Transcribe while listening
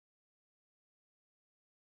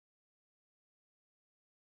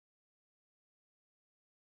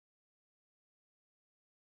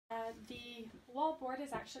The wall board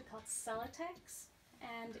is actually called Celotex,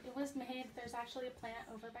 and it was made, there's actually a plant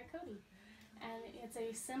over by Cody, and it's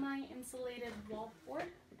a semi-insulated wall board.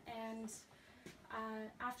 And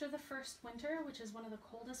after the first winter, which is one of the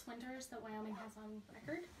coldest winters that Wyoming has on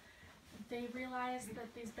record, they realized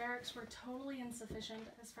that these barracks were totally insufficient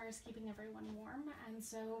as far as keeping everyone warm, and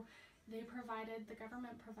so the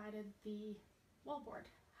government provided the wall board.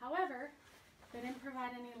 However, they didn't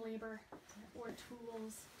provide any labor or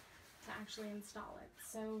tools to actually install it.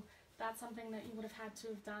 So that's something that you would have had to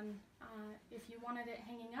have done. If you wanted it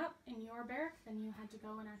hanging up in your barrack, then you had to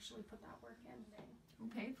go and actually put that work in. Who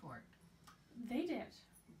paid for it? They did.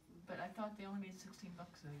 But I thought they only made $16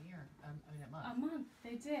 a year, I mean a month. A month,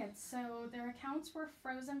 they did. So their accounts were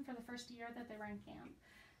frozen for the first year that they were in camp.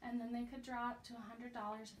 And then they could draw up to $100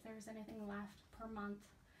 if there was anything left per month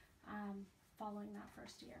following that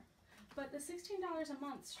first year. But the $16 a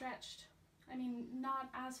month stretched, I mean, not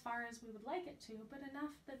as far as we would like it to, but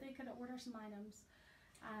enough that they could order some items.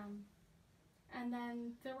 And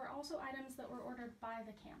then there were also items that were ordered by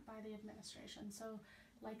the camp, by the administration. So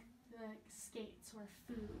like the skates or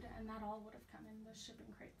food, and that all would have come in the shipping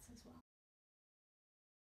crates as well.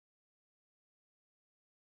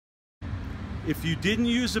 If you didn't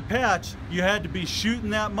use a patch, you had to be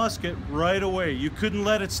shooting that musket right away. You couldn't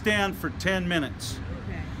let it stand for 10 minutes.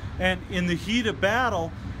 Okay. And in the heat of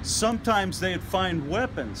battle, sometimes they'd find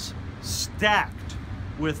weapons stacked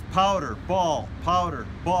with powder, ball,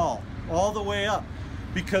 all the way up.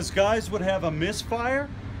 Because guys would have a misfire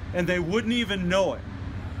and they wouldn't even know it.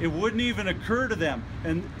 It wouldn't even occur to them.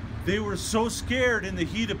 And they were so scared in the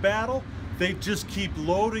heat of battle, they'd just keep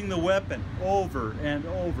loading the weapon over and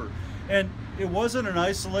over. And it wasn't an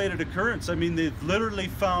isolated occurrence. I mean, they've literally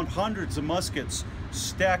found hundreds of muskets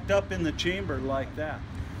stacked up in the chamber like that.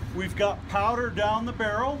 We've got powder down the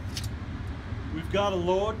barrel. We've got a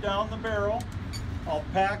load down the barrel. I'll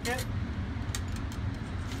pack it.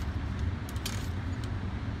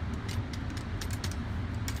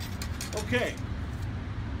 Okay.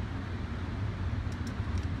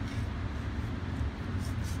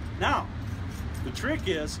 Now, the trick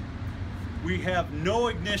is we have no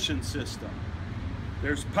ignition system.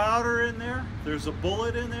 There's powder in there, there's a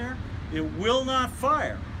bullet in there, it will not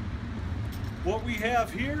fire. What we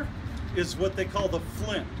have here is what they call the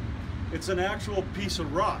flint. It's an actual piece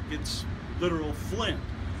of rock, it's literal flint,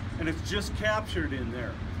 and it's just captured in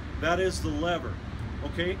there. That is the lever,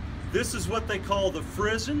 okay? This is what they call the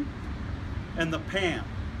frizzen and the pan,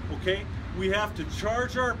 okay? We have to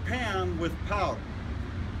charge our pan with powder,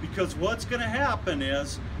 because what's gonna happen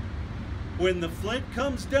is when the flint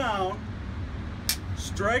comes down,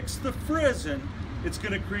 strikes the frizzen, it's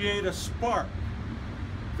going to create a spark.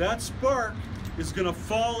 That spark is going to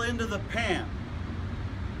fall into the pan.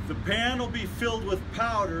 The pan will be filled with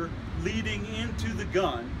powder leading into the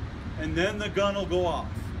gun, and then the gun will go off.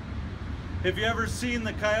 Have you ever seen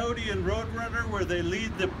the Coyote and Roadrunner where they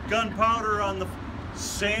lead the gunpowder on the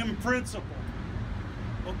same principle?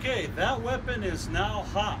 Okay, that weapon is now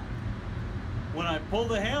hot. When I pull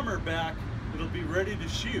the hammer back, it'll be ready to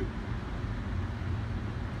shoot.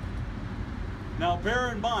 Now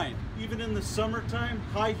bear in mind, even in the summertime,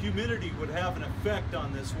 high humidity would have an effect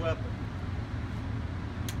on this weapon.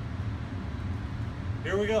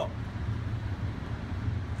 Here we go.